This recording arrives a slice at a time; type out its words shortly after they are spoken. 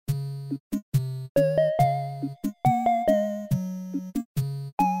Hello,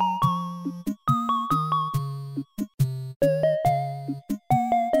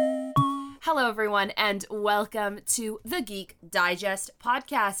 everyone, and welcome to the Geek Digest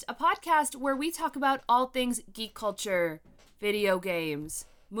podcast, a podcast where we talk about all things geek culture, video games,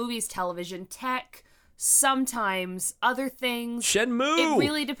 movies, television, tech, sometimes other things. Shenmue! It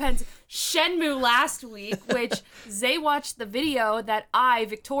really depends. Shenmue last week, which Zay watched the video that I,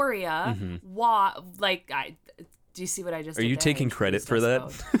 Victoria, do you see what I just did? Are you there? taking credit for that?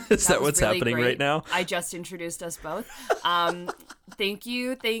 Is that what's really happening great. right now? I just introduced us both. Thank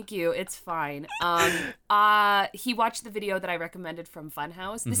you. It's fine. He watched the video that I recommended from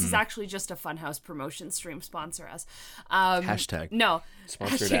Funhouse. This is actually just a Funhouse promotion stream. Sponsor us. Hashtag. No.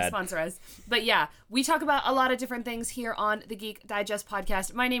 Sponsored Hashtag ad. sponsor us. But yeah, we talk about a lot of different things here on the Geek Digest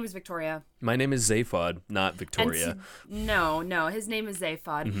podcast. My name is Victoria. My name is Zaphod, not Victoria. No, his name is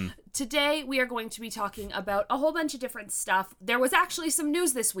Zaphod. Today, we are going to be talking about a whole bunch of different stuff. There was actually some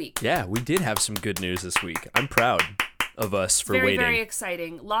news this week. Yeah, we did have some good news this week. I'm proud of us for waiting. Very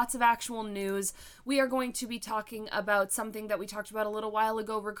exciting. Lots of actual news. We are going to be talking about something that we talked about a little while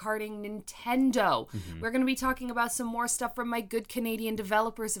ago regarding Nintendo. We're going to be talking about some more stuff from my good Canadian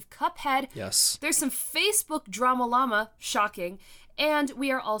developers of Cuphead. Yes. There's some Facebook drama llama, shocking. And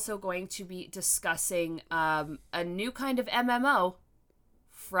we are also going to be discussing a new kind of MMO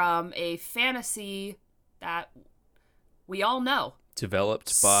from a fantasy that we all know.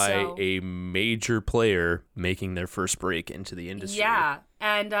 Developed by a major player making their first break into the industry. Yeah,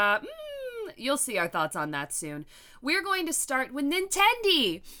 and you'll see our thoughts on that soon. We're going to start with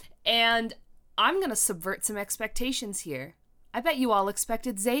Nintendo, and I'm going to subvert some expectations here. I bet you all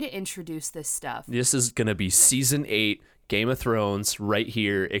expected Zay to introduce this stuff. This is going to be Season 8, Game of Thrones, right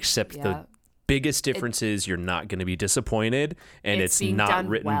here, except the biggest difference is you're not going to be disappointed, and it's not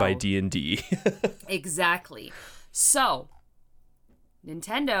written by D&D. Exactly. So,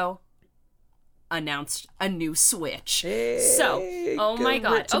 Nintendo announced a new Switch. Hey, oh my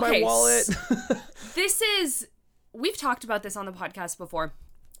god. To my wallet. We've talked about this on the podcast before.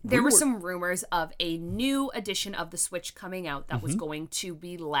 There were some rumors of a new edition of the Switch coming out that was going to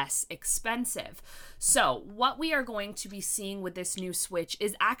be less expensive. So, what we are going to be seeing with this new Switch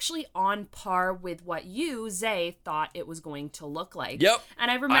is actually on par with what you, Zay, thought it was going to look like. Yep.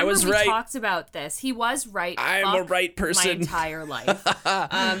 And I remember we talked about this. He was right. I'm a right person. My entire life.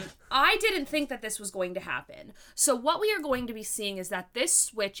 I didn't think that this was going to happen. So what we are going to be seeing is that this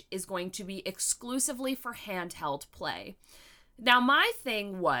Switch is going to be exclusively for handheld play. Now, my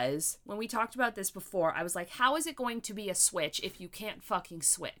thing was, when we talked about this before, I was like, how is it going to be a Switch if you can't fucking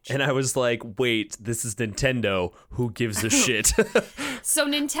Switch? And I was like, wait, this is Nintendo. Who gives a shit? So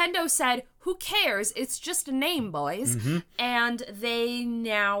Nintendo said, who cares? It's just a name, boys. And they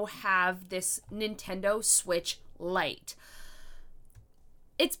now have this Nintendo Switch Lite.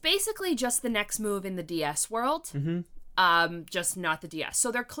 It's basically just the next move in the DS world. Just not the DS.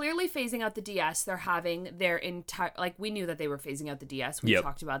 So they're clearly phasing out the DS. They're having their entire, we knew that they were phasing out the DS. We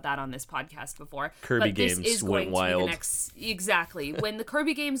talked about that on this podcast before. Kirby games went wild. Exactly. When the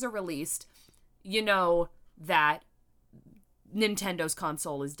Kirby games are released, you know that Nintendo's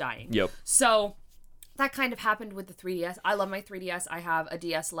console is dying. Yep. So that kind of happened with the 3DS. I love my 3DS. I have a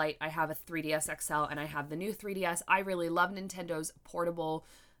DS Lite. I have a 3DS XL, and I have the new 3DS. I really love Nintendo's portable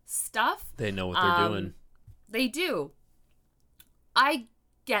stuff. They know what they're doing. They do. I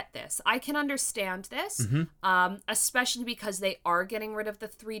get this. I can understand this, especially because they are getting rid of the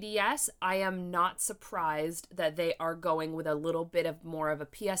 3DS. I am not surprised that they are going with a little bit of more of a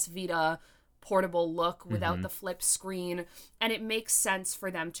PS Vita portable look without the flip screen, and it makes sense for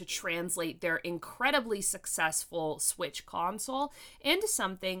them to translate their incredibly successful Switch console into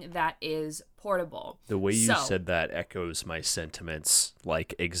something that is portable. The way you said that echoes my sentiments,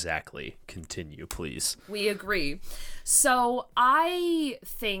 exactly. Continue, please. We agree. So I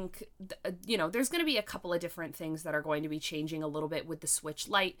think, there's going to be a couple of different things that are going to be changing a little bit with the Switch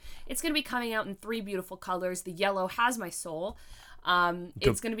Lite. It's going to be coming out in 3 beautiful colors. The yellow has my soul.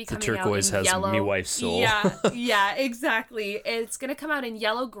 It's going to be coming out in yellow. The turquoise has me wife's soul. Yeah, exactly. It's going to come out in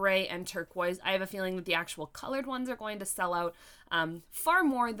yellow, gray, and turquoise. I have a feeling that the actual colored ones are going to sell out far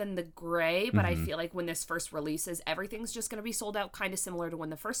more than the gray, but I feel like when this first releases, everything's just going to be sold out kind of similar to when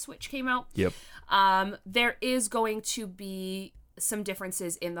the first Switch came out. Yep. There is going to be some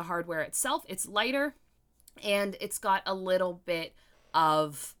differences in the hardware itself. It's lighter, and it's got a little bit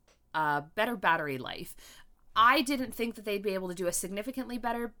of better battery life. I didn't think that they'd be able to do a significantly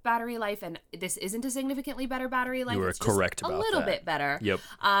better battery life, and this isn't a significantly better battery life. You were it's correct just about a little that. bit better. Yep.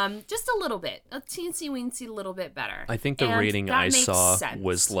 Just a little bit. A teensy-weensy little bit better. I think the rating I saw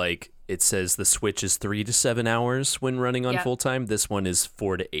was like, it says the Switch is 3 to 7 hours when running on full time. This one is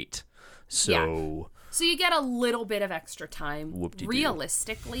 4 to 8. So... So you get a little bit of extra time. Whoop-de-doo.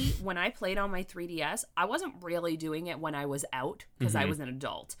 Realistically, when I played on my 3DS, I wasn't really doing it when I was out because I was an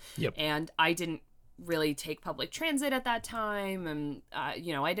adult. Yep. And I didn't really take public transit at that time. And, I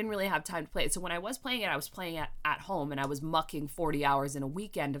didn't really have time to play it. So when I was playing it, I was playing it at home and I was mucking 40 hours in a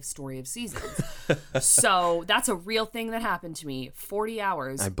weekend of Story of Seasons. So that's a real thing that happened to me. 40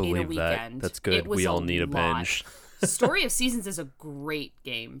 hours I believe in a weekend. That's good. We all need a binge. Story of Seasons is a great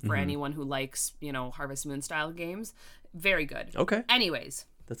game for anyone who likes, Harvest Moon style games. Very good. Okay. Anyways.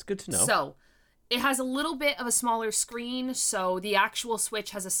 That's good to know. So, it has a little bit of a smaller screen. So, the actual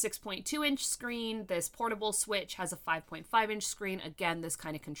Switch has a 6.2-inch screen. This portable Switch has a 5.5-inch screen. Again, this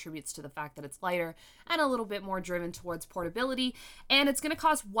kind of contributes to the fact that it's lighter and a little bit more driven towards portability. And it's going to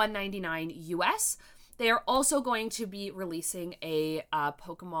cost $199 US. They are also going to be releasing a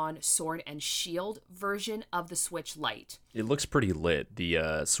Pokemon Sword and Shield version of the Switch Lite. It looks pretty lit,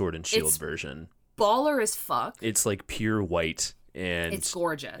 the Sword and Shield version. Baller as fuck. It's like pure white, and it's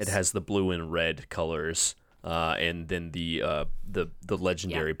gorgeous. It has the blue and red colors, and then the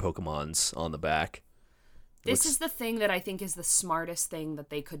legendary Pokemons on the back. This is the thing that I think is the smartest thing that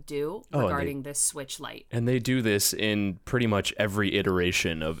they could do regarding this Switch Lite. And they do this in pretty much every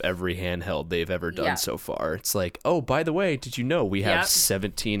iteration of every handheld they've ever done so far. It's like, oh, by the way, did you know we have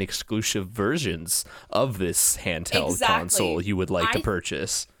 17 exclusive versions of this handheld console you would like to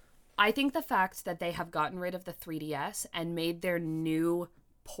purchase? I think the fact that they have gotten rid of the 3DS and made their new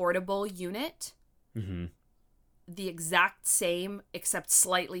portable unit the exact same, except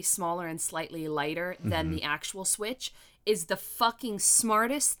slightly smaller and slightly lighter than the actual Switch, is the fucking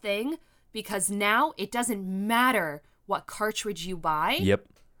smartest thing, because now it doesn't matter what cartridge you buy. Yep.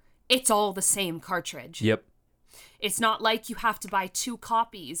 It's all the same cartridge. Yep. It's not like you have to buy 2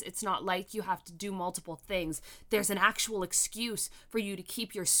 copies. It's not like you have to do multiple things. There's an actual excuse for you to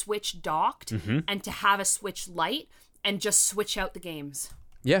keep your Switch docked and to have a Switch Lite and just switch out the games.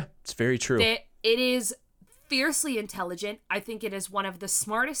 Yeah, it's very true. It is fiercely intelligent. I think it is one of the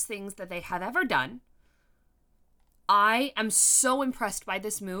smartest things that they have ever done. I am so impressed by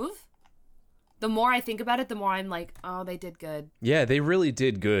this move. The more I think about it, the more I'm like, oh, they did good. Yeah, they really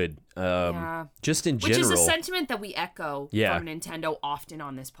did good. Just in general. Which is a sentiment that we echo from Nintendo often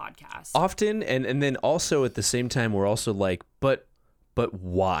on this podcast. Often, and then also at the same time, we're also like, but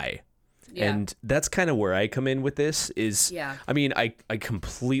why? Yeah. And that's kind of where I come in with this is, I mean, I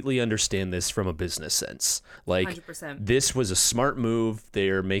completely understand this from a business sense. Like, 100%. This was a smart move.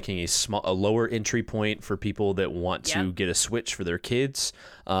 They're making a lower entry point for people that want to get a Switch for their kids.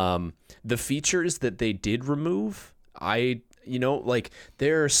 The features that they did remove,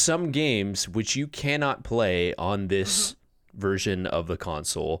 there are some games which you cannot play on this version of the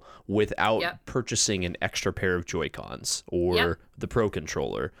console without purchasing an extra pair of Joy-Cons or the Pro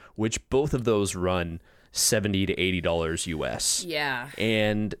Controller, which both of those run $70 to $80 US. Yeah.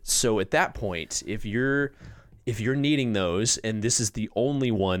 And so at that point, if you're needing those and this is the only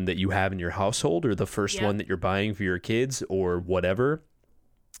one that you have in your household or the first one that you're buying for your kids or whatever,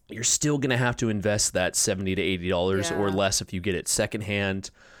 you're still going to have to invest that $70 to $80 or less if you get it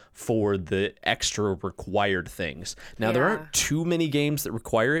secondhand for the extra required things. Now, there aren't too many games that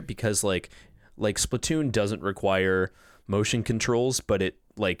require it because like Splatoon doesn't require motion controls, but it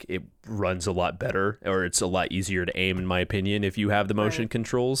runs a lot better, or it's a lot easier to aim, in my opinion, if you have the motion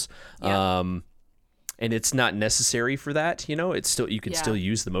controls. And it's not necessary for that, it's still, you can still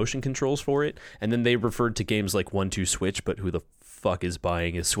use the motion controls for it. And then they referred to games like 1-2 Switch, but who the fuck is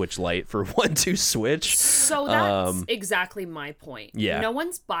buying a Switch Lite for 1-2 Switch? So that's exactly my point. Yeah. No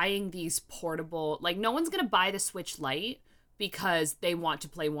one's buying these portable, no one's going to buy the Switch Lite because they want to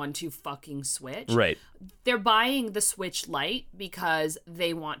play 1-2 fucking Switch. Right. They're buying the Switch Lite because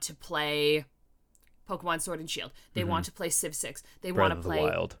they want to play Pokemon Sword and Shield. They want to play Civ 6. They want to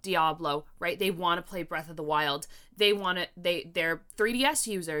play Diablo, right? They want to play Breath of the Wild. They're 3DS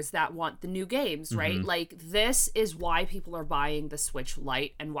users that want the new games, right? Like, this is why people are buying the Switch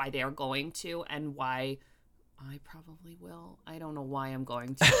Lite and why they are going to, and why I probably will. I don't know why I'm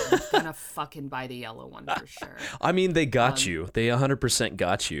going to. I'm gonna fucking buy the yellow one for sure. I mean, they got you. They 100%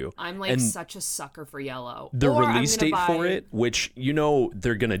 got you. I'm such a sucker for yellow. The release date for it, which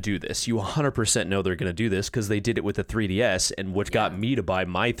they're gonna do this. You 100% know they're gonna do this because they did it with the 3DS, and what got me to buy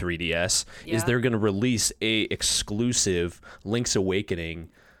my 3DS is they're gonna release a exclusive Link's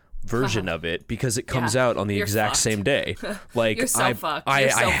Awakening version of it because it comes out on the You're exact fucked. same day. Like You're so fucked. I You're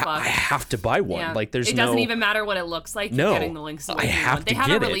so fucked. I have to buy one. Yeah. Like there's it doesn't even matter what it looks like. You're getting the links to I have to They get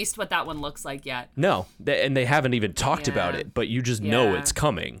haven't it. released what that one looks like yet. No, and they haven't even talked about Yeah. it, but you just know Yeah. it's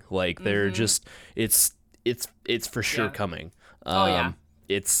coming. Like they're just it's for sure coming. Oh, yeah.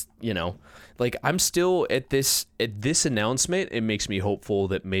 It's, like I'm still at this announcement, it makes me hopeful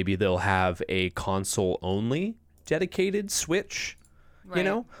that maybe they'll have a console only dedicated Switch.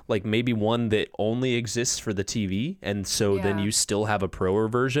 Right. Like maybe one that only exists for the TV, and so then Yeah. you still have a Pro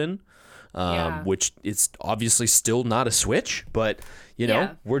version, which is obviously still not a Switch, but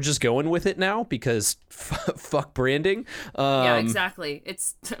we're just going with it now because fuck branding. Yeah, exactly.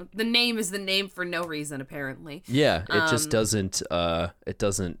 It's the name is the name for no reason, apparently. Yeah, it just doesn't. It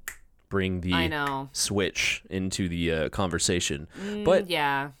doesn't bring the I know. Switch into the conversation. But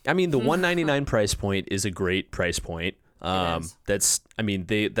Yeah. I mean, the $199 price point is a great price point. is.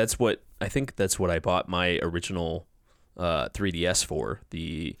 That's what I think. That's what I bought my original 3DS for.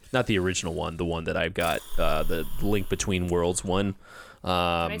 Not the original one, the one that I've got, the Link Between Worlds one. Can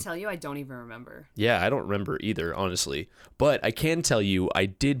I tell you? I don't even remember. Yeah, I don't remember either, honestly. But I can tell you I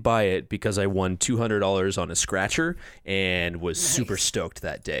did buy it because I won $200 on a scratcher and was super stoked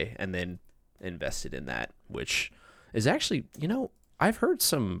that day, and then invested in that, which is actually, I've heard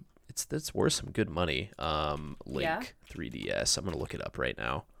that's worth some good money. Link 3DS. I'm going to look it up right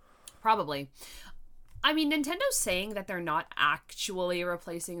now. Probably. I mean, Nintendo's saying that they're not actually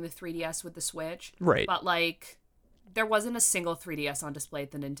replacing the 3DS with the Switch. Right. But, like, there wasn't a single 3DS on display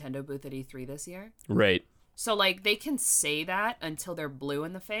at the Nintendo booth at E3 this year. Right. So, like, they can say that until they're blue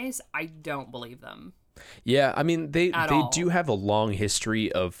in the face. I don't believe them. Yeah, I mean, they all. do have a long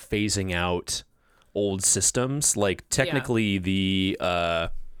history of phasing out old systems. Like, technically, the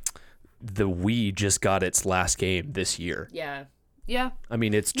Wii just got its last game this year. Yeah. Yeah. I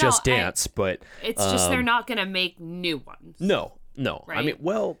mean, it's Just Dance, but it's just they're not going to make new ones. No. Right? I mean,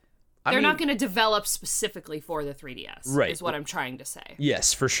 they're not going to develop specifically for the 3DS. Right. Is what I'm trying to say.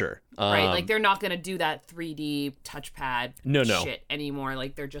 Yes, for sure. Right? Like, they're not going to do that 3D touchpad No. shit anymore.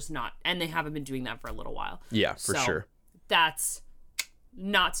 Like, they're just not. And they haven't been doing that for a little while. Yeah, for sure. That's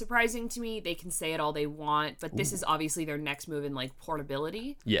not surprising to me. They can say it all they want, but this is obviously their next move in, like,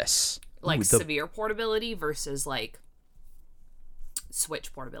 portability. Yes. Like, severe portability versus, like,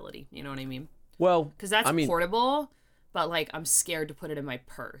 Switch portability. You know what I mean? Well, because that's portable, but, like, I'm scared to put it in my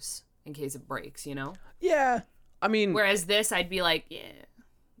purse in case it breaks, Yeah. I mean, whereas this, I'd be like, yeah.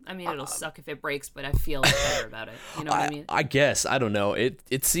 I mean, it'll suck if it breaks, but I feel better about it. You know what I mean? I guess. I don't know.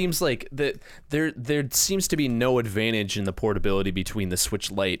 It seems like that there seems to be no advantage in the portability between the Switch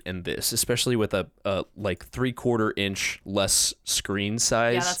Lite and this, especially with a like 3/4 inch less screen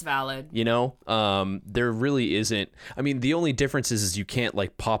size. Yeah, that's valid. There really isn't. I mean, the only difference is you can't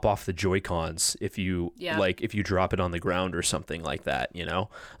like pop off the Joy-Cons if you if you drop it on the ground or something like that,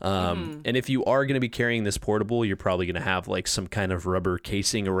 And if you are going to be carrying this portable, you're probably going to have like some kind of rubber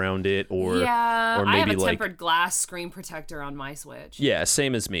casing around it, or maybe I have a like tempered glass screen protector on my Switch. Yeah,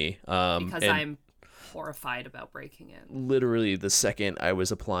 same as me. Because I'm horrified about breaking it. Literally, the second I was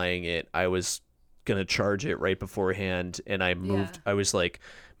applying it, I was gonna charge it right beforehand, and I moved. I was like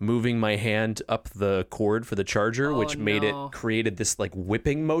moving my hand up the cord for the charger, which made it created this like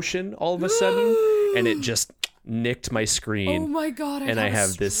whipping motion all of a sudden, and it just nicked my screen. Oh my god! I have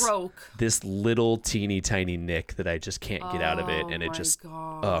stroke. this little teeny tiny nick that I just can't get out of it, and it just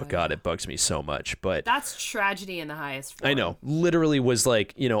oh god, it bugs me so much. But that's tragedy in the highest form. I know. Literally was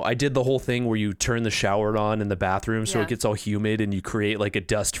like, I did the whole thing where you turn the shower on in the bathroom so it gets all humid and you create like a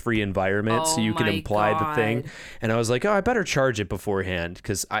dust-free environment so you can apply the thing. And I was like, oh, I better charge it beforehand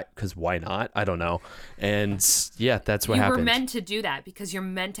because why not? I don't know. And yeah, that's what happened. You were meant to do that because you're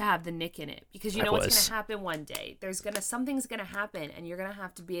meant to have the nick in it because you know what's going to happen one day. Something's gonna happen and you're gonna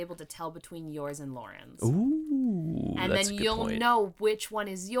have to be able to tell between yours and Lauren's. Ooh, and then you'll know which one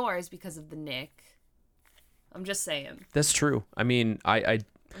is yours because of the nick. I'm just saying. That's true. I mean, I'm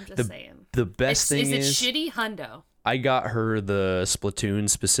just saying. The best thing is shitty hundo. I got her the Splatoon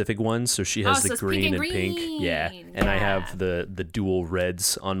specific one, so she has the green and pink. Yeah, and I have the dual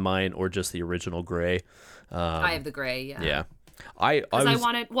reds on mine, or just the original gray. I have the gray. Yeah. I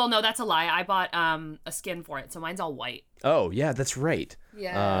wanted. Well, no, that's a lie. I bought a skin for it, so mine's all white. Oh yeah, that's right.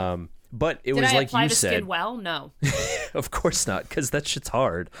 Yeah. But it Did was I like apply you the said. Skin well, no. Of course not, because that shit's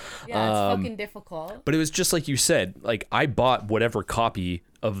hard. Yeah, it's fucking difficult. But it was just like you said. Like I bought whatever copy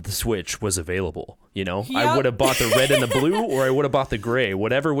of the Switch was available. Yep. I would have bought the red and the blue, or I would have bought the gray.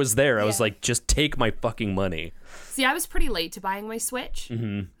 Whatever was there, I was like, just take my fucking money. See, I was pretty late to buying my Switch,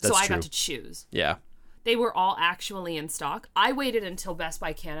 Mm-hmm. so I got to choose. Yeah. They were all actually in stock. I waited until Best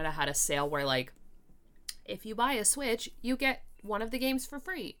Buy Canada had a sale where, like, if you buy a Switch, you get one of the games for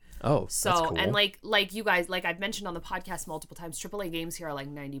free. Oh, so that's cool. And like you guys, like I've mentioned on the podcast multiple times, AAA games here are like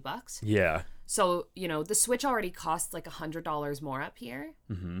 $90. Yeah. So, you know, the Switch already costs like $100 more up here.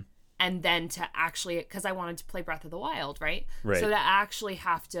 Mm-hmm. And then to actually, because I wanted to play Breath of the Wild, right? Right. So to actually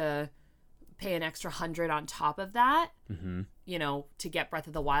have to pay an extra $100 on top of that, mm-hmm. you know, to get Breath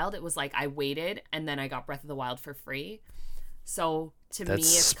of the Wild, it was like I waited and then I got Breath of the Wild for free. So to me,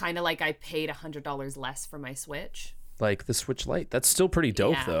 it's kind of like I paid $100 less for my Switch. Like the Switch Lite. That's still pretty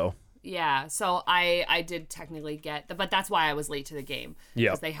dope, though. Yeah, so I did technically get but that's why I was late to the game.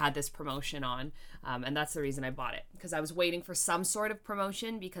 Yeah, because they had this promotion on, and that's the reason I bought it, because I was waiting for some sort of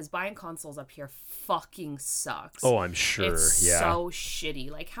promotion, because buying consoles up here fucking sucks. Oh, I'm sure. It's so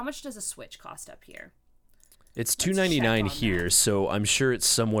shitty. Like, how much does a Switch cost up here? It's $299 here, so I'm sure it's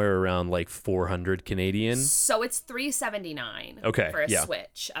somewhere around like 400 Canadian. So it's $379 for a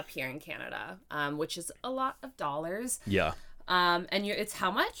Switch up here in Canada, which is a lot of dollars. Yeah. And it's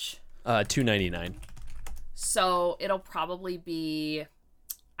how much? $299. So it'll probably be,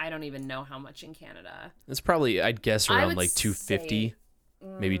 I don't even know how much in Canada. It's probably, I'd guess, around like $250,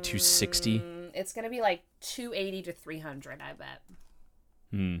 maybe $260. It's gonna be like $280 to $300, I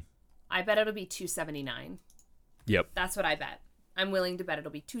bet. I bet it'll be $279. Yep. That's what I bet. I'm willing to bet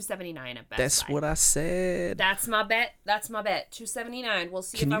it'll be $279 at Best That's Buy. what I said. That's my bet. $279. We'll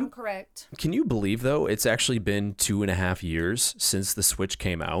see if I'm correct. Can you believe, though, it's actually been 2.5 years since the Switch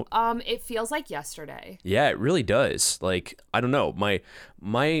came out? It feels like yesterday. Yeah, it really does. Like, I don't know.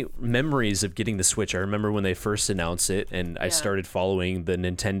 My memories of getting the Switch, I remember when they first announced it, and I started following the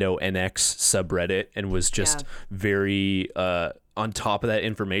Nintendo NX subreddit and was just very on top of that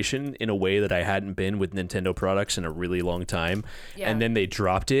information in a way that I hadn't been with Nintendo products in a really long time. Yeah. And then they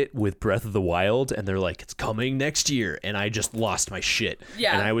dropped it with Breath of the Wild, and they're like, it's coming next year. And I just lost my shit.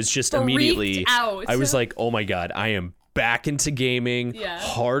 Yeah. And I was just immediately out. I was like, oh my God, I am back into gaming,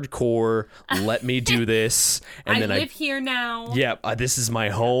 hardcore. Let me do this. And I live here now. Yeah, this is my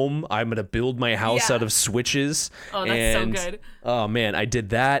home. I'm gonna build my house out of Switches. Oh, that's so good. Oh man, I did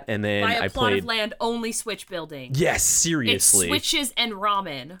that, and then I played plot of land, only Switch building. Yes, seriously. It's Switches and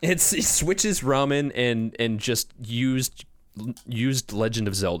ramen. It's Switches, ramen, and just used Legend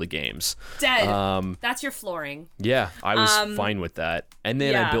of Zelda games. Dead. That's your flooring. Yeah, I was fine with that. And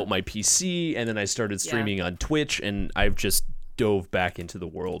then I built my PC, and then I started streaming on Twitch, and I've just dove back into the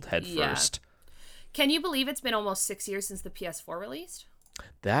world head first. Can you believe it's been almost 6 years since the PS4 released?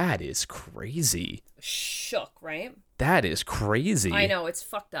 That is crazy. Shook, right? That is crazy. I know, it's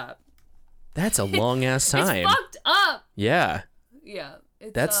fucked up. That's a long ass time. It's fucked up. Yeah. Yeah.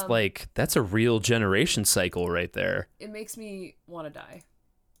 That's a real generation cycle right there. It makes me want to die.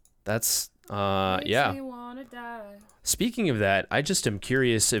 Makes me want to die. Speaking of that, I just am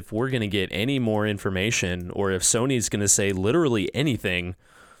curious if we're going to get any more information, or if Sony's going to say literally anything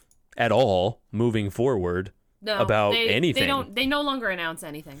at all moving forward about anything. They no longer announce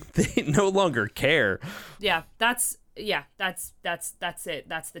anything. They no longer care. Yeah, that's it. That's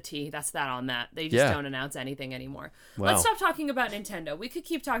the tea. That's that on that. They just don't announce anything anymore. Wow. Let's stop talking about Nintendo. We could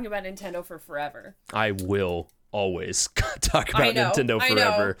keep talking about Nintendo for forever. I will always talk about Nintendo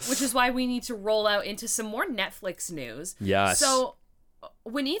forever. Which is why we need to roll out into some more Netflix news. Yes. So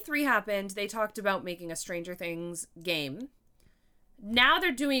when E3 happened, they talked about making a Stranger Things game. Now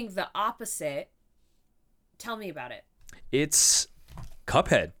they're doing the opposite. Tell me about it. It's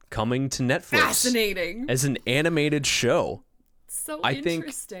Cuphead coming to Netflix. Fascinating. As an animated show. So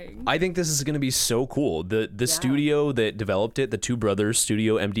interesting. I think this is going to be so cool. The studio that developed it, the two brothers,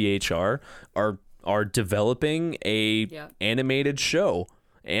 Studio MDHR, are developing a animated show,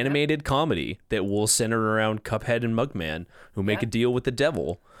 comedy that will center around Cuphead and Mugman, who make a deal with the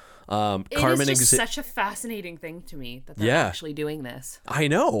devil. It is just such a fascinating thing to me that they're actually doing this. I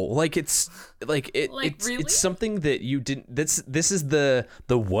know, like it's really? It's something that you didn't. This is the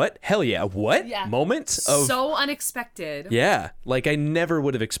what? Hell yeah, what moment of so unexpected. Yeah, like I never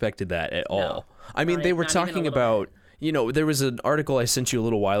would have expected that at all. I mean, they were talking about. You know, there was an article I sent you a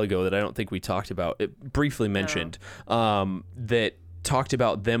little while ago that I don't think we talked about. It briefly mentioned that talked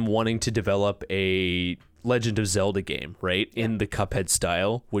about them wanting to develop a Legend of Zelda game, right? In the Cuphead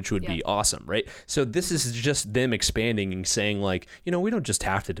style, which would be awesome, right? So this is just them expanding and saying like, you know, we don't just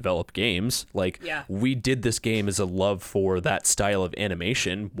have to develop games. Like we did this game as a love for that style of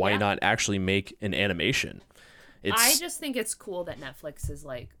animation. Why not actually make an animation? I just think it's cool that Netflix is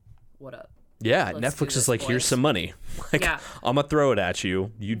like, what up? Yeah, Netflix is like, here's some money. Like, I'm going to throw it at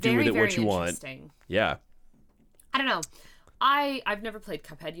you. You do with it what you want. Interesting. Yeah. I don't know. I've never played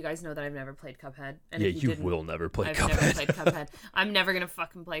Cuphead. You guys know that I've never played Cuphead. And Yeah, if you will never play I've Cuphead. never played Cuphead. I'm never gonna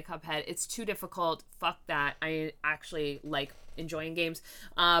fucking play Cuphead. It's too difficult. Fuck that. I actually like enjoying games.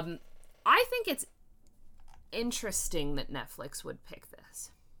 I think it's interesting that Netflix would pick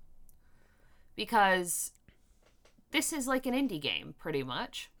this. Because this is like an indie game, pretty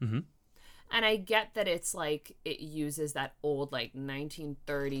much. Mm-hmm. And I get that it's like, it uses that old like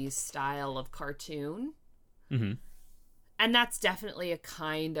 1930s style of cartoon. Mm-hmm. And that's definitely a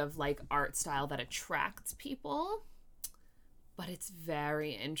kind of like art style that attracts people. But it's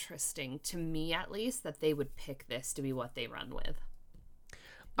very interesting, to me at least, that they would pick this to be what they run with.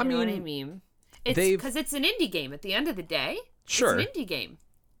 You know what I mean? It's because it's an indie game at the end of the day. Sure. It's an indie game.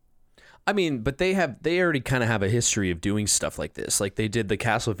 I mean, but they already kind of have a history of doing stuff like this. Like they did the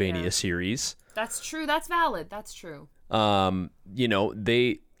Castlevania series. That's true. That's valid. That's true. You know,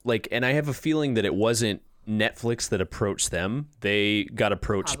 they like, and I have a feeling that it wasn't Netflix that approached them. They got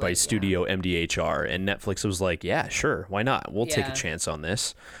approached by Studio MDHR, and Netflix was like, "Yeah, sure, why not? We'll take a chance on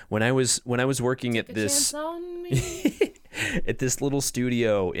this." When I was working at this at this little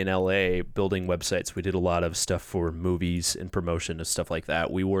studio in LA building websites, we did a lot of stuff for movies and promotion and stuff like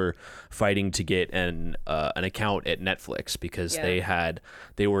that. We were fighting to get an account at Netflix because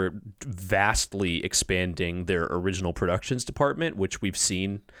they were vastly expanding their original productions department, which we've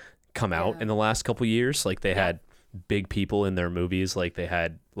seen come out in the last couple years. Like they had big people in their movies. Like they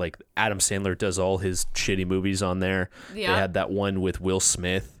had like Adam Sandler does all his shitty movies on there. They had that one with Will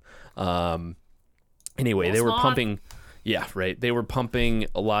Smith. Anyway, they were pumping. Yeah, right. They were pumping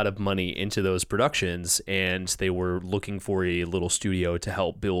a lot of money into those productions, and they were looking for a little studio to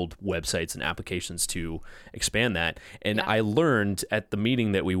help build websites and applications to expand that. And I learned at the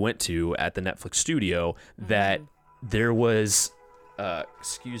meeting that we went to at the Netflix studio that there was,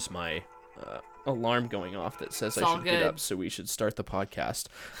 excuse my alarm going off that says I should get up, so we should start the podcast.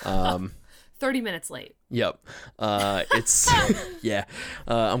 30 minutes late. Yep. It's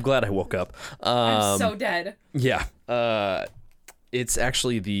I'm glad I woke up. I'm so dead. Yeah. It's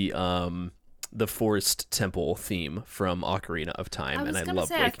actually the Forest Temple theme from Ocarina of Time, and I love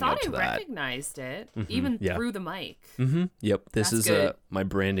waking up to that. I recognized it even through the mic. Mm-hmm. Yep. This is my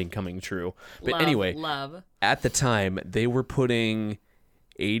branding coming true. But anyway, at the time they were putting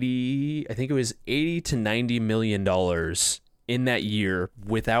 80 to $90 million in that year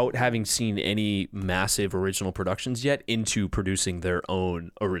without having seen any massive original productions yet into producing their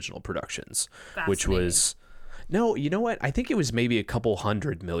own original productions, which was, no, you know what? I think it was maybe a couple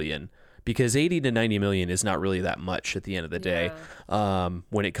 $100 million, because 80 to 90 million is not really that much at the end of the day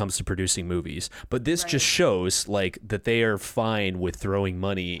when it comes to producing movies. But this just shows like that they are fine with throwing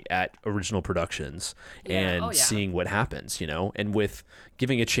money at original productions and seeing what happens, you know, and with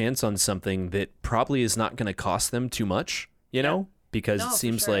giving a chance on something that probably is not going to cost them too much. You know, because it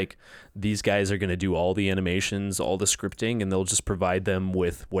seems like these guys are going to do all the animations, all the scripting, and they'll just provide them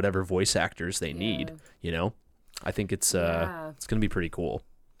with whatever voice actors they need. You know, I think it's going to be pretty cool.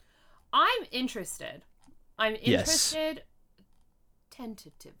 I'm interested.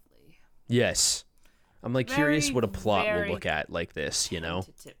 Tentatively. Yes. I'm like curious what a plot will look at like this, you know?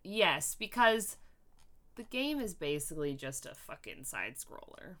 Yes, because the game is basically just a fucking side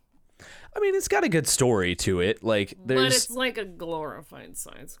scroller. I mean, it's got a good story to it. Like, but it's like a glorified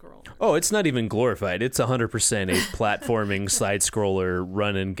side scroller. Oh, it's not even glorified. It's 100% a platforming side scroller,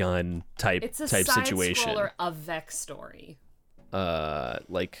 run and gun type situation. It's a side scroller avec story.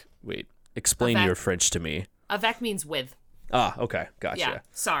 Like, wait, explain your French to me. Avec means with. Ah, okay, gotcha. Yeah,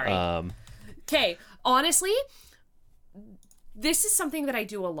 sorry. Okay, honestly, this is something that I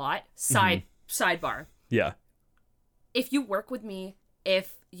do a lot. Sidebar. Yeah. If you work with me,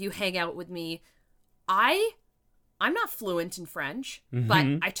 if you hang out with me, I'm not fluent in French, but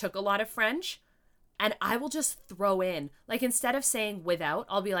I took a lot of French, and I will just throw in, like, instead of saying without,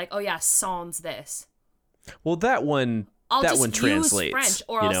 I'll be like, oh yeah, sans this. Well, that one translates. Use French,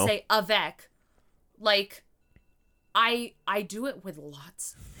 or I'll say avec. Like, I do it with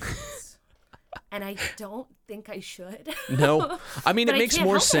lots of things, and I don't think I should. No, I mean, it makes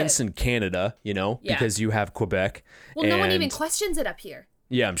more sense in Canada, you know, because you have Quebec. Well, no one even questions it up here.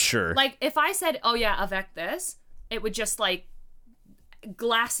 Yeah, I'm sure. Like, if I said, oh yeah, avec this, it would just, like,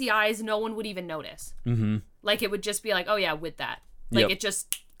 glassy eyes, no one would even notice. Mm-hmm. Like, it would just be like, oh yeah, with that. Like, it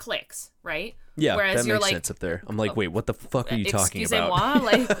just clicks, right? Yeah, whereas that makes sense up there. I'm like, wait, what the fuck are you talking about? Excusez-moi?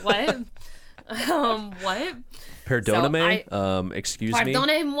 Like, what? What? Perdóname? Excuse me?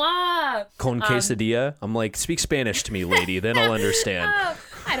 Perdónez-moi! Con quesadilla? I'm like, speak Spanish to me, lady, then I'll understand.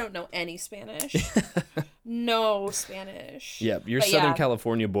 I don't know any Spanish. No Spanish. Yeah, you're But Southern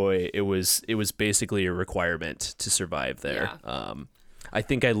California boy. It was basically a requirement to survive there. Yeah. I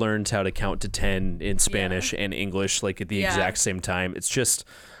think I learned how to count to 10 in Spanish and English like at the exact same time. It's just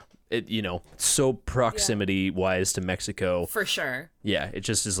so proximity wise to Mexico. For sure. Yeah, it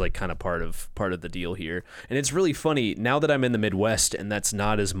just is like kind of part of the deal here. And it's really funny now that I'm in the Midwest and that's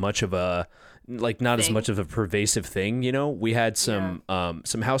not as much of a as much of a pervasive thing, We had some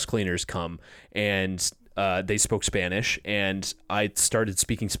house cleaners come and they spoke Spanish and I started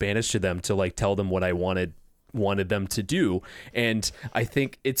speaking Spanish to them to like tell them what I wanted them to do. And I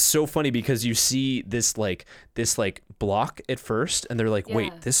think it's so funny because you see this block at first and they're like,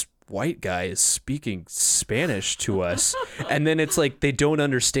 wait, this white guy is speaking Spanish to us. And then it's like they don't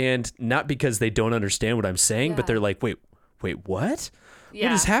understand, not because they don't understand what I'm saying, but they're like, wait, what? Yeah.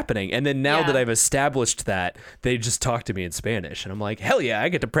 What is happening? And then now that I've established that, they just talk to me in Spanish. And I'm like, hell yeah, I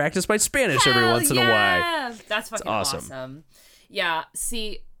get to practice my Spanish every once in a while. That's fucking awesome. Yeah,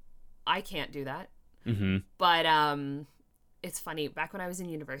 see, I can't do that. Mm-hmm. But it's funny. Back when I was in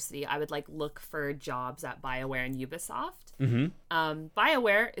university, I would like look for jobs at BioWare and Ubisoft. Mm-hmm.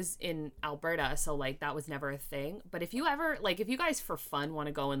 BioWare is in Alberta, so like that was never a thing. But if you guys for fun want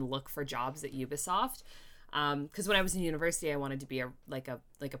to go and look for jobs at Ubisoft, because when I was in university, I wanted to be a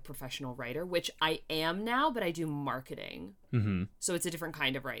professional writer, which I am now, but I do marketing. Mm-hmm. So it's a different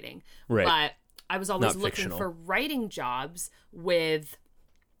kind of writing. Right. But I was always looking for writing jobs with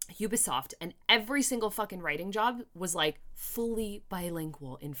Ubisoft, and every single fucking writing job was like fully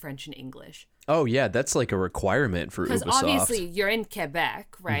bilingual in French and English. Oh yeah, that's like a requirement for Ubisoft. Because obviously you're in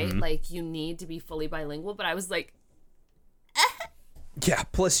Quebec, right? Mm-hmm. Like you need to be fully bilingual, but I was like yeah,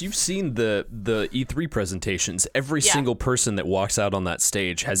 plus you've seen the E3 presentations. Every single person that walks out on that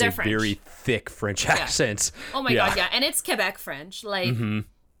stage has a French. Very thick French accent. Oh my god, yeah. And it's Quebec French. Like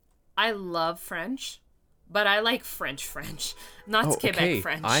I love French. But I like French, not Quebec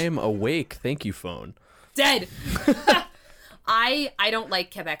French. I am awake. Thank you, phone. Dead. I don't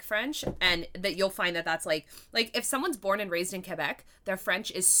like Quebec French, and that you'll find that's like if someone's born and raised in Quebec, their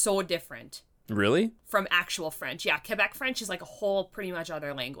French is so different. Really? From actual French. Yeah, Quebec French is like a whole pretty much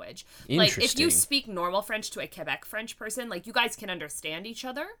other language. Like if you speak normal French to a Quebec French person, like you guys can understand each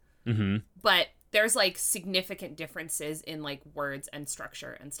other. Mm-hmm. But there's like significant differences in like words and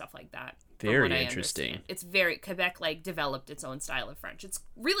structure and stuff like that. Very interesting. It's very Quebec like developed its own style of French. It's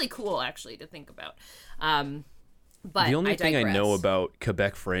really cool actually to think about. But the only thing I know about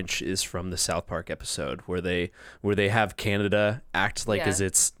Quebec French is from the South Park episode where they have Canada act like as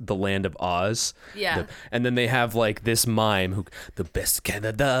it's the land of Oz. Yeah. And then they have like this mime who the best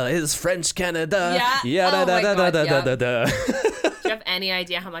Canada is French Canada. Yeah. Da da da da da da. Do you have any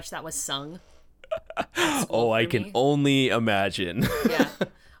idea how much that was sung? I can only imagine. Yeah.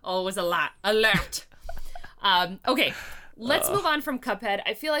 Oh, it was a lot. Alert. Okay. Let's move on from Cuphead.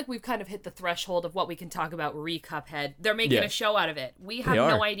 I feel like we've kind of hit the threshold of what we can talk about Cuphead. They're making a show out of it. We have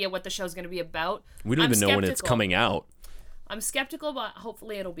no idea what the show's going to be about. We don't even know when it's coming out. I'm skeptical, but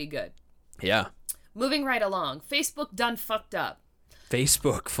hopefully it'll be good. Yeah. Moving right along. Facebook done fucked up.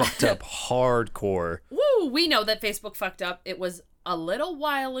 Facebook fucked up hardcore. Woo! We know that Facebook fucked up. It was a little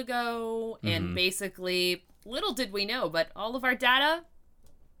while ago, and basically, little did we know, but all of our data,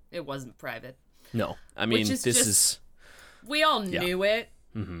 it wasn't private. No. I mean, this is... We all knew it,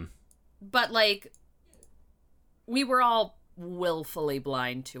 but like, we were all willfully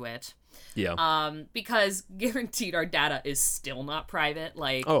blind to it. Yeah. Because guaranteed our data is still not private.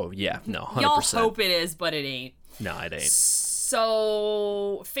 Like, oh yeah, no, 100%. Y'all hope it is, but it ain't. No, it ain't.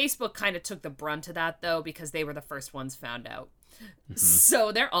 So Facebook kind of took the brunt of that though, because they were the first ones found out.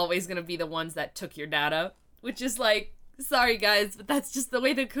 So they're always gonna be the ones that took your data, which is like, sorry guys, but that's just the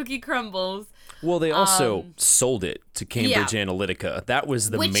way the cookie crumbles. Well, they also sold it to Cambridge Analytica. That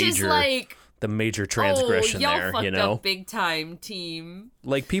was the major transgression y'all there, fucked up big time, team.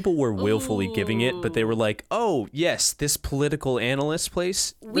 Like people were willfully giving it, but they were like, "Oh, yes, this political analyst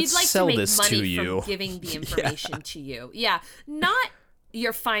place, let's sell this to you." We'd like to make money from giving the information to you. Yeah, not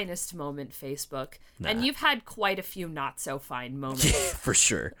your finest moment, Facebook. Nah. And you've had quite a few not so fine moments. For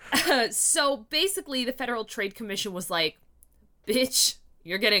sure. So basically the Federal Trade Commission was like, bitch,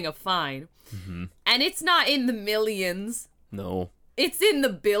 you're getting a fine. Mm-hmm. And it's not in the millions. No. It's in the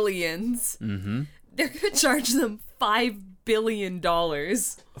billions. Mm-hmm. They're going to charge them $5 billion.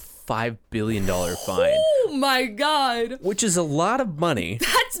 $5 billion fine. Oh my God. Which is a lot of money.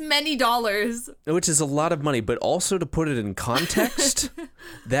 That's many dollars. Which is a lot of money, but also to put it in context,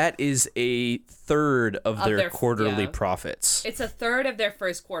 that is a third of their quarterly profits. It's a third of their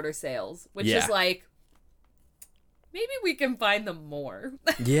first quarter sales, which is like maybe we can find them more.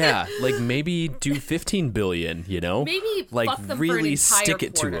 Yeah, like maybe do 15 billion, you know? Maybe like fuck them really for an entire stick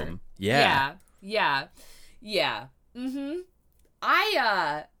it quarter. to them. Yeah.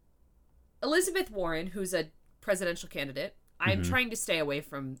 Elizabeth Warren, who's a presidential candidate, I'm trying to stay away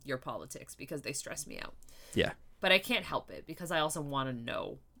from your politics because they stress me out. Yeah. But I can't help it because I also want to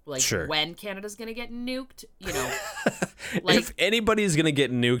know, like, Sure. when Canada's going to get nuked, you know. Like, if anybody's going to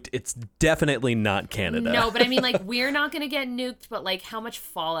get nuked, it's definitely not Canada. No, but I mean, like, we're not going to get nuked, but, like, how much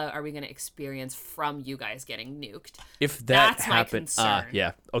fallout are we going to experience from you guys getting nuked? If that That's happens, my concern.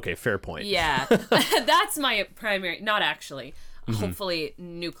 yeah. Okay, fair point. Yeah. That's my primary, not actually. Hopefully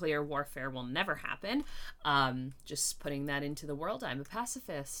nuclear warfare will never happen. Just putting that into the world. I'm a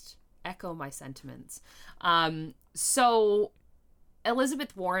pacifist. Echo my sentiments. So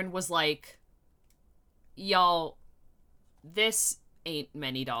Elizabeth Warren was like, y'all, this ain't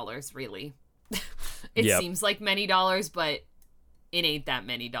many dollars, really. It seems like many dollars, but it ain't that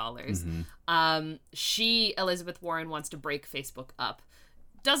many dollars. Elizabeth Warren, wants to break Facebook up.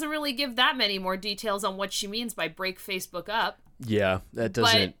 Doesn't really give that many more details on what she means by break Facebook up. Yeah, that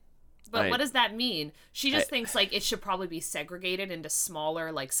doesn't... But what does that mean? She just thinks, like, it should probably be segregated into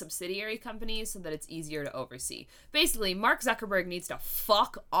smaller, like, subsidiary companies so that it's easier to oversee. Basically, Mark Zuckerberg needs to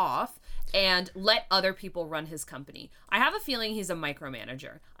fuck off and let other people run his company. I have a feeling he's a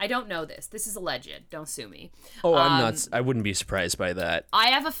micromanager. I don't know this. This is alleged. Don't sue me. Oh, I'm not... I wouldn't be surprised by that. I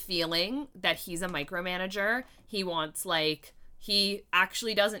have a feeling that he's a micromanager. He wants, like... He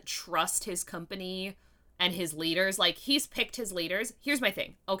actually doesn't trust his company and his leaders. Like, he's picked his leaders. Here's my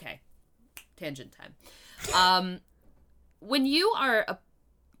thing. Okay. Tangent time. When you are a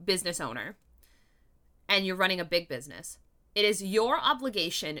business owner and you're running a big business, it is your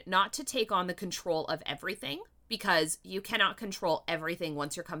obligation not to take on the control of everything, because you cannot control everything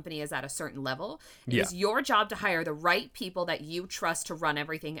once your company is at a certain level. It is your job to hire the right people that you trust to run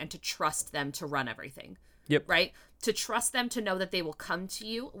everything and to trust them to run everything. Yep. Right? To trust them to know that they will come to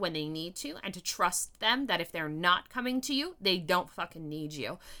you when they need to, and to trust them that if they're not coming to you, they don't fucking need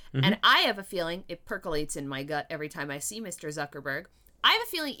you. And I have a feeling, it percolates in my gut every time I see Mr. Zuckerberg, I have a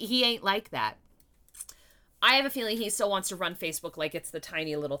feeling he ain't like that. I have a feeling he still wants to run Facebook like it's the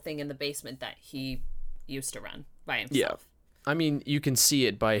tiny little thing in the basement that he used to run by himself. Yeah. I mean, you can see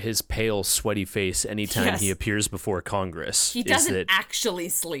it by his pale, sweaty face anytime he appears before Congress. He doesn't actually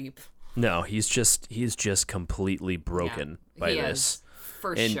sleep. No, he's just completely broken by this.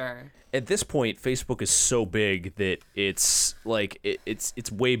 For sure. At this point, Facebook is so big that it's like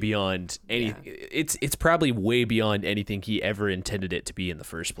it's way beyond any. It's probably way beyond anything he ever intended it to be in the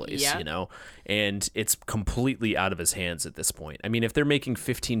first place. You know, and it's completely out of his hands at this point. I mean, if they're making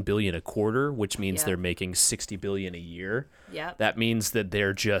 15 billion a quarter, which means they're making 60 billion a year, that means that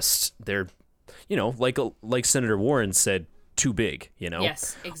they're you know, like Senator Warren said, too big, you know?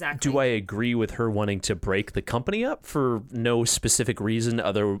 Yes, exactly. Do I agree with her wanting to break the company up for no specific reason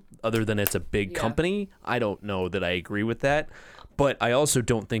other than it's a big company? I don't know that I agree with that. But I also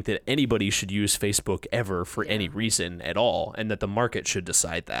don't think that anybody should use Facebook ever for any reason at all, and that the market should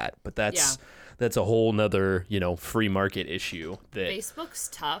decide that. But that's a whole nother, you know, free market issue. That Facebook's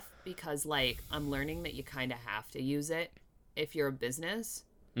tough because, like, I'm learning that you kind of have to use it if you're a business.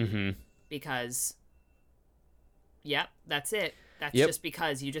 Because... Yep, that's it. That's just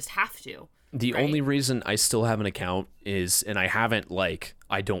because you just have to. The only reason I still have an account is, and I haven't, like,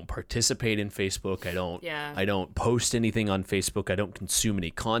 I don't participate in Facebook. I don't post anything on Facebook. I don't consume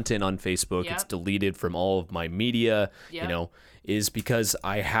any content on Facebook. It's deleted from all of my media, you know, is because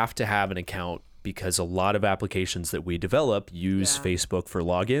I have to have an account, because a lot of applications that we develop use Facebook for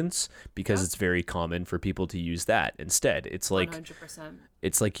logins, because it's very common for people to use that instead. It's like 100%.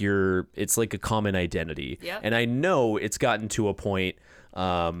 It's like a common identity. And I know it's gotten to a point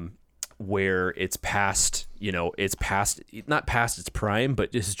where it's past, you know, not past its prime, but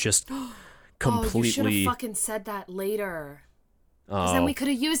it's just completely... Oh, you should have fucking said that later. Because then we could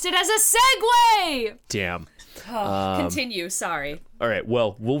have used it as a segue. Damn. Continue. Sorry. All right.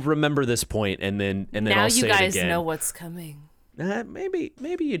 Well, we'll remember this point, and then I'll say it again. Now you guys know what's coming. Maybe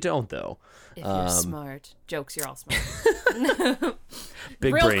you don't, though. If you're smart. Jokes, you're all smart.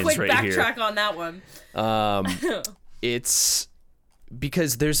 Big Real brains quick right backtrack on that one. It's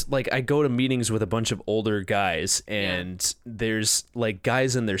because there's, like, I go to meetings with a bunch of older guys, and there's, like,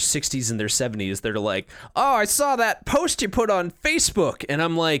 guys in their 60s and their 70s that are like, oh, I saw that post you put on Facebook. And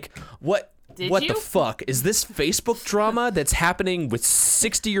I'm like, what the fuck? Is this Facebook drama that's happening with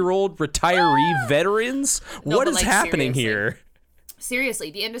 60-year-old retiree veterans? No, what is happening seriously. here?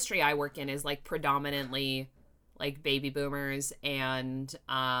 Seriously, the industry I work in is, like, predominantly, like, baby boomers and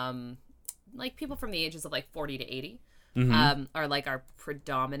like people from the ages of like 40 to 80 are like our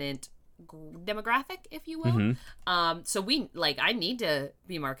predominant demographic, if you will. So I need to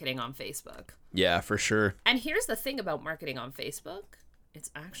be marketing on Facebook. Yeah, for sure. And here's the thing about marketing on Facebook.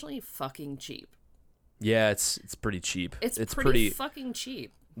 It's actually fucking cheap. Yeah, it's pretty cheap. It's pretty fucking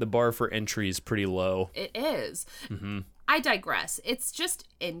cheap. The bar for entry is pretty low. It is. I digress. It's just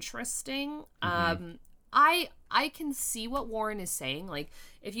interesting. I can see what Warren is saying. Like,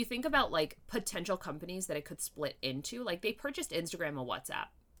 if you think about like potential companies that it could split into, like they purchased Instagram and WhatsApp.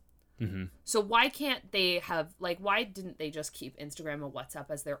 So why can't they have, like, why didn't they just keep Instagram and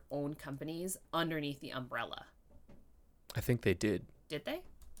WhatsApp as their own companies underneath the umbrella? I think they did. Did they?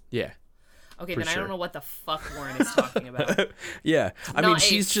 Yeah. Okay, then I don't know what the fuck Warren is talking about. Yeah. I mean,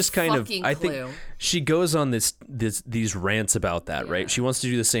 she's just kind of, clue. I think she goes on these rants about that, right? She wants to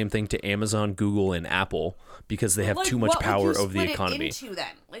do the same thing to Amazon, Google, and Apple because they have too much power over the economy. What would you split it into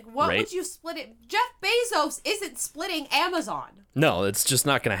then? Like, what would you split it? Jeff Bezos isn't splitting Amazon. No, it's just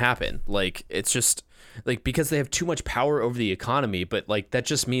not going to happen. Like, it's just... like, because they have too much power over the economy, but like that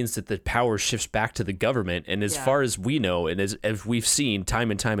just means that the power shifts back to the government. And as far as we know, and as we've seen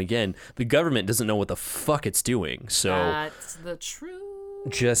time and time again, the government doesn't know what the fuck it's doing. So that's the truth.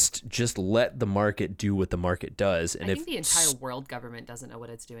 Just let the market do what the market does. And I think the entire world government doesn't know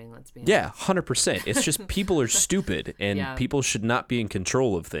what it's doing. Let's be honest. Yeah, 100%. It's just people are stupid, and people should not be in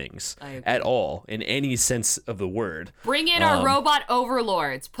control of things at all in any sense of the word. Bring in our robot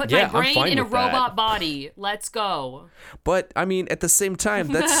overlords. Put my brain in a robot body. Let's go. But I mean, at the same time,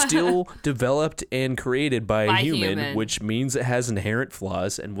 that's still developed and created by a human, which means it has inherent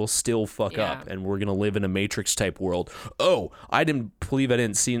flaws and will still fuck up. And we're gonna live in a Matrix type world. Oh, I didn't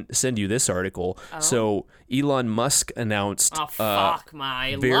send you this article. So Elon Musk announced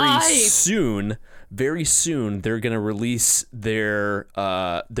very soon they're going to release their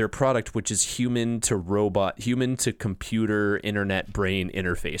product, which is human to computer internet brain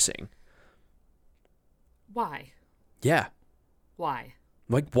interfacing. Why? Yeah. Why?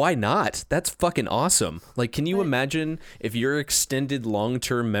 Like, why not? That's fucking awesome. Like, can you imagine if your extended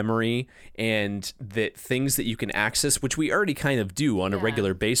long-term memory and that things that you can access, which we already kind of do on a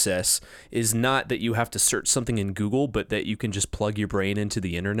regular basis, is not that you have to search something in Google, but that you can just plug your brain into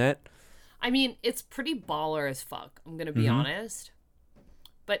the internet? I mean, it's pretty baller as fuck, I'm going to be honest.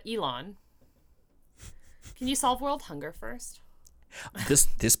 But Elon, can you solve world hunger first?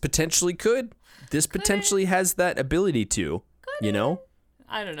 This potentially could. This potentially has that ability to, you know?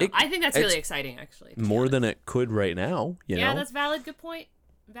 I don't know. I think that's really exciting, actually. More than it could right now, you know? Yeah, that's valid. Good point.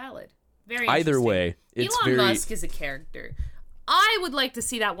 Valid. Very Either way, it's Elon Musk is a character. I would like to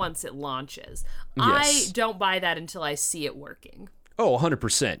see that once it launches. Yes. I don't buy that until I see it working. Oh,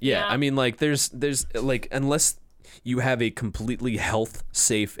 100%. Yeah. I mean, like, there's like, unless you have a completely health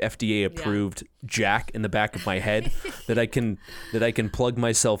safe FDA approved jack in the back of my head that I can plug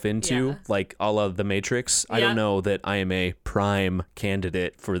myself into, like a la the Matrix. I don't know that I am a prime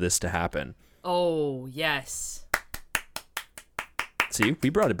candidate for this to happen. Oh, yes. See, we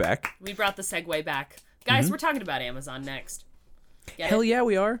brought it back. We brought the segue back. Guys, we're talking about Amazon next. Hell yeah,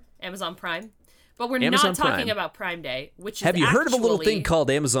 we are. Amazon Prime. But we're not talking about Prime Day, which is Have you heard of a little thing called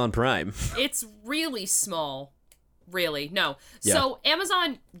Amazon Prime? It's really small. Really, no. Yeah. So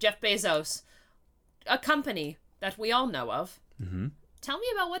Amazon, Jeff Bezos, a company that we all know of. Tell me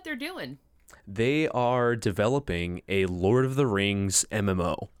about what they're doing. They are developing a Lord of the Rings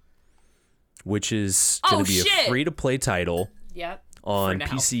MMO, which is going to be a free-to-play title on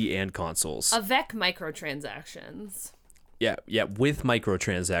PC and consoles. Avec microtransactions. Yeah, with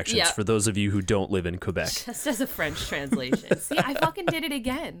microtransactions for those of you who don't live in Quebec. Just as a French translation. See, I fucking did it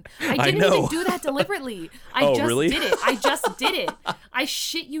again. I didn't even do that deliberately. I just did it. I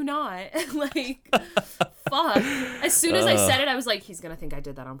shit you not. Like, fuck. As soon as I said it, I was like, he's going to think I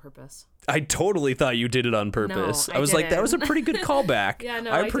did that on purpose. I totally thought you did it on purpose. No, I was like, that was a pretty good callback.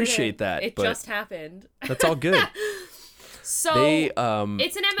 I appreciate that. It just happened. That's all good. So,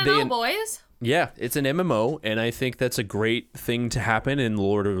 it's an MMO, boys. Yeah, it's an MMO, and I think that's a great thing to happen in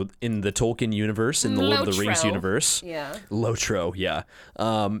the Tolkien universe, in the Lord of the Rings universe. Yeah. Lotro, yeah.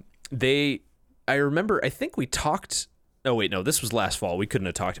 I remember, I think we talked... Oh, wait, no, this was last fall. We couldn't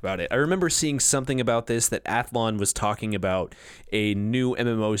have talked about it. I remember seeing something about this, that Athlon was talking about a new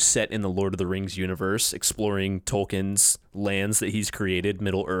MMO set in the Lord of the Rings universe, exploring Tolkien's lands that he's created,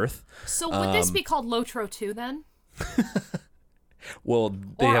 Middle-earth. So would this be called Lotro 2, then? Well,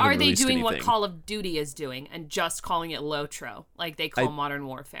 or are they doing what Call of Duty is doing and just calling it Lotro, like they call Modern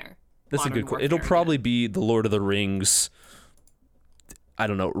Warfare? That's a good question. It'll probably be the Lord of the Rings, I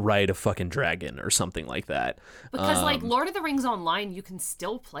don't know, Ride a fucking Dragon or something like that. Because like Lord of the Rings Online, you can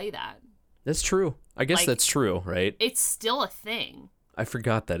still play that. That's true. I guess Like, that's true, right? It's still a thing. I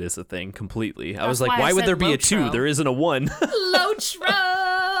forgot that is a thing completely. I was That's like, why I why would said there be a Lotro. 2? There isn't a 1. Lotro!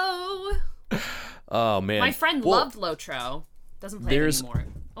 Oh, man. My friend loved Lotro. Doesn't play it there's anymore.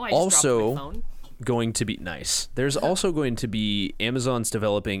 Oh, I just dropped my phone. going to be nice. There's also going to be Amazon's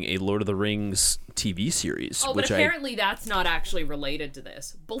developing a Lord of the Rings TV series. Oh, but which apparently that's not actually related to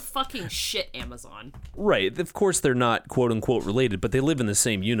this. Bull fucking shit, Amazon. Right. Of course, they're not quote unquote related, but they live in the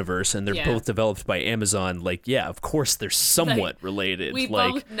same universe and they're both developed by Amazon. Like, yeah, of course they're somewhat related. We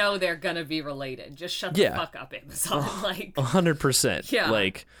like, both know they're gonna be related. Just shut the fuck up, Amazon. Like 100%. Yeah.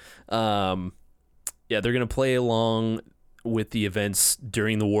 Like, they're gonna play along with the events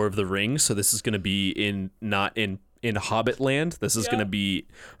during the War of the Rings. So this is gonna be not in Hobbit land. This is gonna be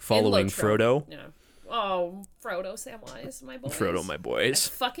following Frodo. Yeah. Oh, Frodo, Samwise, my boys. Frodo, my boys.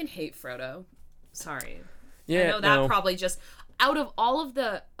 I fucking hate Frodo. Sorry. Yeah, I know that probably just out of all of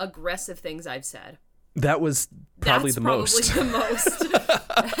the aggressive things I've said. That was probably the most.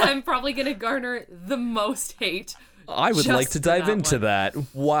 I'm probably gonna garner the most hate. I would like to dive into that.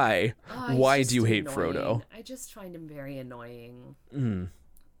 Why? Why do you hate annoying. Frodo? I just find him very annoying.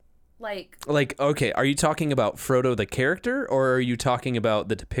 Like, okay, are you talking about Frodo the character, or are you talking about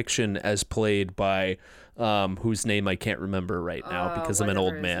the depiction as played by whose name I can't remember right now because I'm an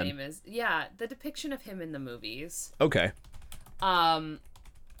old man? His name is. Yeah, the depiction of him in the movies. Okay. What's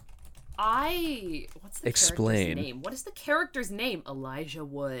the Explain. character's name? What is the character's name? Elijah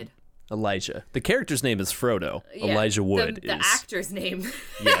Wood. Elijah. The character's name is Frodo. Yeah, Elijah Wood the is actor's name.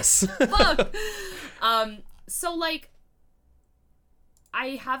 Yes. Fuck. So like, I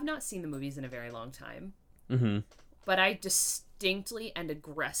have not seen the movies in a very long time. Mm-hmm. But I distinctly and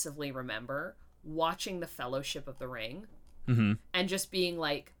aggressively remember watching The Fellowship of the Ring and just being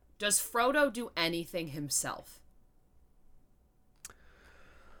like, does Frodo do anything himself?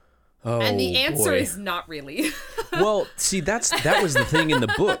 Oh, and the answer boy. is not really. Well, see, that was the thing in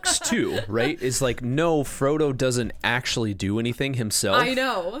the books too, right? Is like, no, Frodo doesn't actually do anything himself. I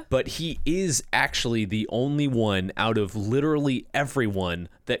know. But he is actually the only one out of literally everyone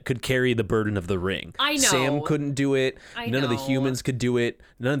that could carry the burden of the ring. I know. Sam couldn't do it. None of the humans could do it.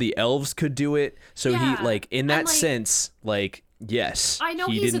 None of the elves could do it. So he, like, in that sense, like, yes. I know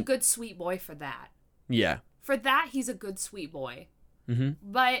he's a good sweet boy for that. Yeah. For that, he's a good sweet boy. Mm-hmm.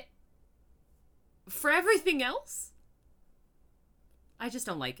 But for everything else, I just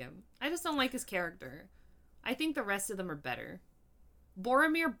don't like him. I just don't like his character. I think the rest of them are better.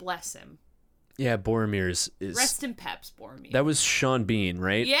 Boromir, bless him. Yeah, Boromir is... Rest in peps, Boromir. That was Sean Bean,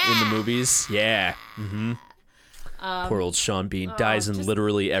 right? Yeah! In the movies? Yeah. Mm-hmm. Poor old Sean Bean dies in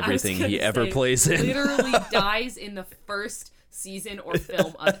literally everything he ever plays in. Literally dies in the first season or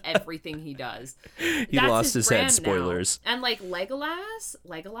film of everything he does. He lost his head, spoilers. Now. And like Legolas?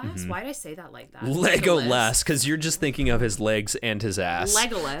 Why did I say that like that? Legolas, because you're just thinking of his legs and his ass.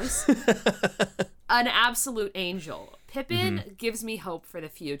 Legolas. An absolute angel. Pippin gives me hope for the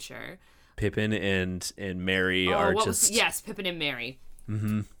future. Pippin and Merry are just... Yes, Pippin and Merry.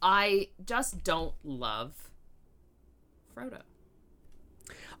 Mm-hmm. I just don't love Frodo.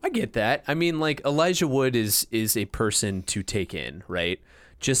 I get that. I mean, like, Elijah Wood is a person to take in, right?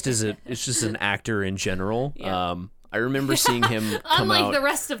 It's just an actor in general. Yeah. I remember seeing him come Unlike out... the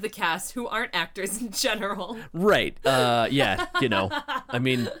rest of the cast, who aren't actors in general. Right. Yeah, you know. I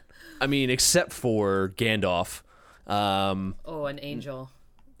mean, except for Gandalf. An angel.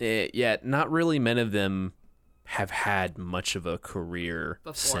 Yeah, not really many of them have had much of a career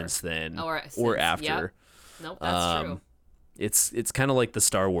Before. Since then. Or after. Yep. Nope, that's true. It's kind of like the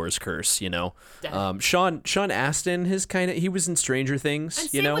Star Wars curse, you know. Sean Astin he was in Stranger Things,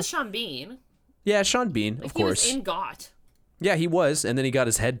 and you know. Same with Sean Bean. Yeah, Sean Bean, of course. He was in GOT. Yeah, he was, and then he got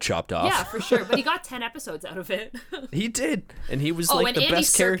his head chopped off. Yeah, for sure, but he got 10 episodes out of it. He did, and he was like the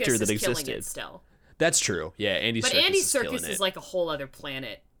best character that existed. It still. That's true. Yeah, Andy Serkis is like a whole other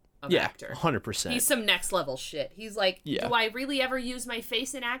planet of yeah, actor. 100%. He's some next level shit. He's like, do I really ever use my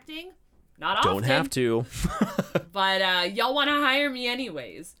face in acting? Not often. Don't have to. But y'all want to hire me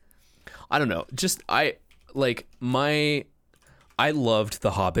anyways. I don't know. Just I loved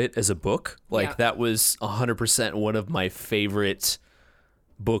The Hobbit as a book. Like that was 100% one of my favorite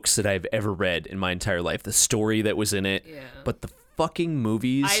books that I've ever read in my entire life. The story that was in it, but the fucking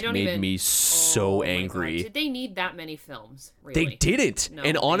movies made me so angry. Did they need that many films? Really? They didn't. No,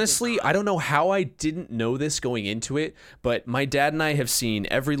 and honestly, I don't know how I didn't know this going into it, but my dad and I have seen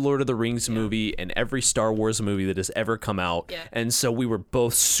every Lord of the Rings movie and every Star Wars movie that has ever come out. Yeah. And so we were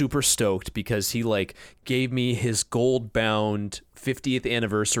both super stoked because he like gave me his gold-bound 50th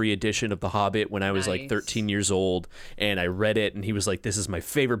anniversary edition of The Hobbit when I was like 13 years old, and I read it, and he was like, this is my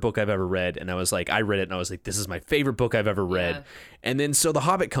favorite book I've ever read. And I was like, I read it, and I was like, this is my favorite book I've ever read. Yeah. And then so The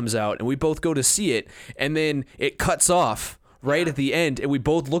Hobbit comes out, and we both go to see it, and then it cuts off right at the end, and we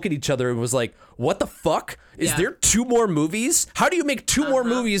both look at each other and was like, what the fuck? Is there 2 more movies? How do you make 2 more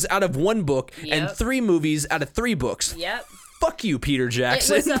movies out of 1 book and 3 movies out of 3 books? Yep. Fuck you, Peter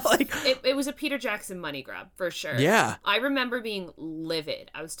Jackson. It was a Peter Jackson money grab, for sure. Yeah. I remember being livid.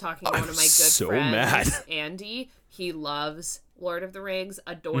 I was talking to one of my good so friends, mad. Andy. He loves Lord of the Rings,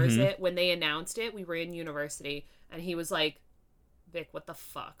 adores it. When they announced it, we were in university, and he was like, Vic, what the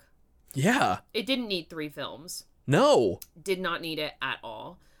fuck? Yeah. It didn't need 3 films. No. Did not need it at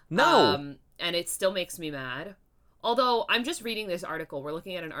all. No. And it still makes me mad. Although, I'm just reading this article. We're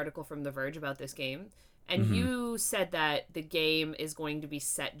looking at an article from The Verge about this game. And you said that the game is going to be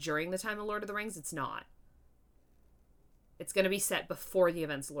set during the time of Lord of the Rings. It's not. It's going to be set before the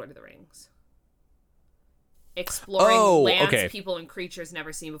events of Lord of the Rings. Exploring lands, people, and creatures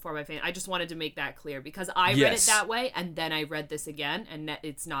never seen before by fans. I just wanted to make that clear because I read it that way, and then I read this again, and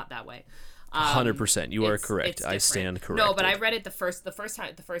it's not that way. 100%. You are correct. I stand corrected. No, but I read it the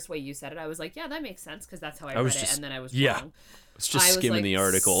first way you said it. I was like, yeah, that makes sense because that's how I read it, and then I was wrong. It's just skimming the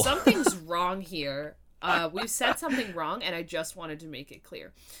article. Something's wrong here. We've said something wrong, and I just wanted to make it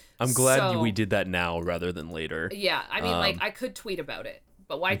clear. I'm glad we did that now rather than later. Yeah, I mean, I could tweet about it,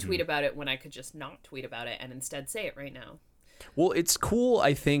 but why tweet about it when I could just not tweet about it and instead say it right now? Well, it's cool,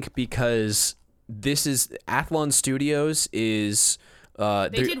 I think, because this is Athlon Studios is...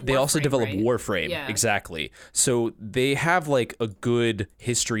 they also develop Warframe. Yeah. Exactly. So they have like a good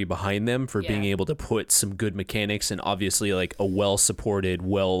history behind them for being able to put some good mechanics and obviously like a well-supported,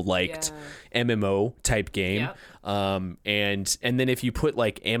 well-liked MMO type game. Yep. And then if you put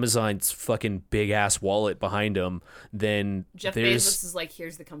like Amazon's fucking big ass wallet behind them, then Jeff Bezos is like,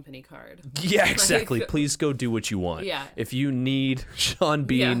 here's the company card. Yeah, exactly. Please go do what you want. Yeah. If you need Sean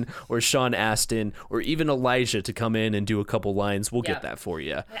Bean or Sean Astin or even Elijah to come in and do a couple lines, we'll get that for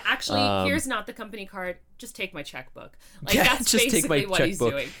you. Actually, here's not the company card. Just take my checkbook. Like, that's just basically what he's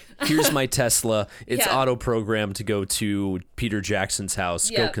doing. Here's my Tesla. It's auto-programmed to go to Peter Jackson's house.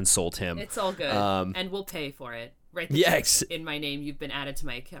 Go consult him. It's all good. And we'll pay for it. Right. In my name, you've been added to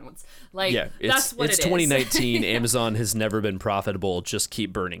my accounts. Like, that's what it is. It's 2019. Amazon has never been profitable. Just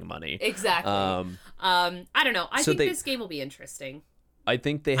keep burning money. Exactly. I don't know. I think this game will be interesting. I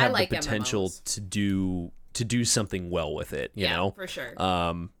think they have the potential MMOs. to do something well with it. You know, for sure.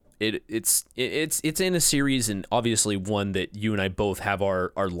 It's in a series and obviously one that you and I both have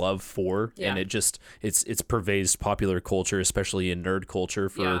our love for, and it's pervades popular culture, especially in nerd culture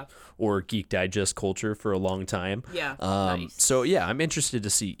or Geek Digest culture for a long time. Yeah. Nice. So yeah, I'm interested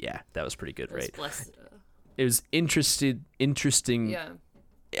to see. Yeah, that was pretty good, right? It was interesting. Yeah.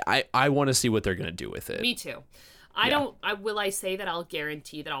 I want to see what they're gonna do with it. Me too. Will I say that I'll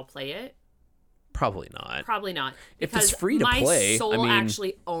guarantee that I'll play it? Probably not. If it's free to play, my soul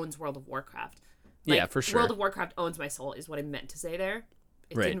actually owns World of Warcraft. Like, yeah, for sure. World of Warcraft owns my soul is what I meant to say there.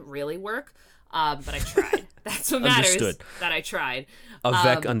 It didn't really work, but I tried. That's what matters. Understood. That I tried.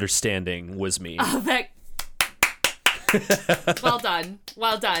 Avec understanding was me. Avec. Well done.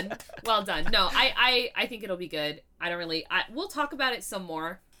 No, I think it'll be good. We'll talk about it some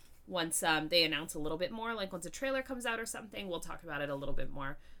more once they announce a little bit more. Like once a trailer comes out or something, we'll talk about it a little bit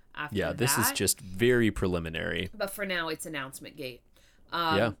more. This is just very preliminary. But for now, it's announcement gate.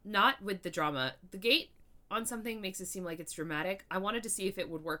 Not with the drama. The gate on something makes it seem like it's dramatic. I wanted to see if it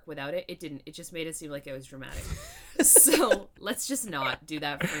would work without it. It didn't. It just made it seem like it was dramatic. So let's just not do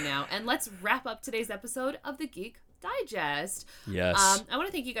that for now. And let's wrap up today's episode of the Geek Digest. Yes. I want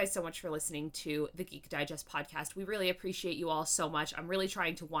to thank you guys so much for listening to the Geek Digest podcast. We really appreciate you all so much. I'm really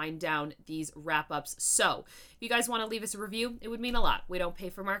trying to wind down these wrap-ups. So if you guys want to leave us a review, it would mean a lot. We don't pay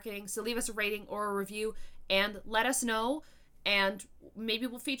for marketing, so leave us a rating or a review and let us know, and maybe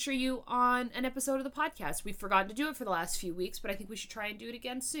we'll feature you on an episode of the podcast. We've forgotten to do it for the last few weeks, but I think we should try and do it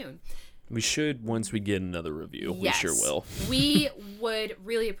again soon. We should once we get another review. Yes. We sure will. We would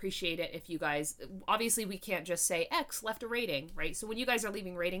really appreciate it if you guys, obviously we can't just say X left a rating, right? So when you guys are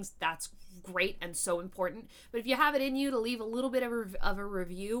leaving ratings, that's great and so important. But if you have it in you to leave a little bit of a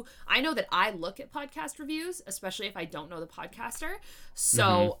review, I know that I look at podcast reviews, especially if I don't know the podcaster.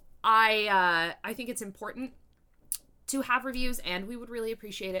 So I think it's important to have reviews, and we would really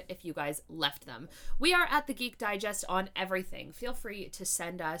appreciate it if you guys left them. We are at the Geek Digest on everything. Feel free to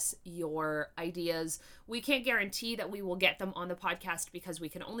send us your ideas. We can't guarantee that we will get them on the podcast because we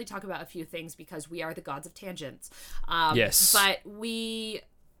can only talk about a few things because we are the gods of tangents. Yes. But we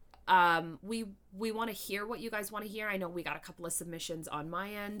We want to hear what you guys want to hear. I know we got a couple of submissions on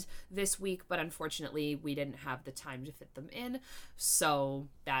my end this week, but unfortunately we didn't have the time to fit them in. So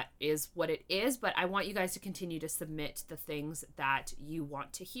that is what it is. But I want you guys to continue to submit the things that you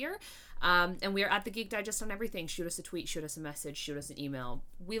want to hear. And we are at the Geek Digest on everything. Shoot us a tweet, shoot us a message, shoot us an email.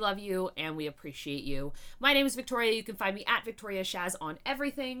 We love you and we appreciate you. My name is Victoria. You can find me at Victoria Shaz on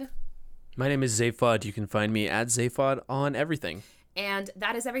everything. My name is Zayfod. You can find me at Zayfod on everything. And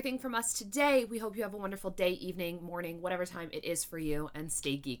that is everything from us today. We hope you have a wonderful day, evening, morning, whatever time it is for you, and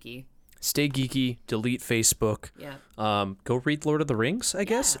stay geeky. Stay geeky. Delete Facebook. Yeah. Go read Lord of the Rings, I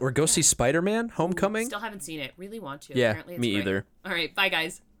guess, or go see Spider-Man: Homecoming. Still haven't seen it. Really want to. Yeah, Apparently it's me great. either. All right, bye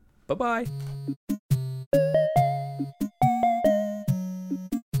guys. Bye-bye.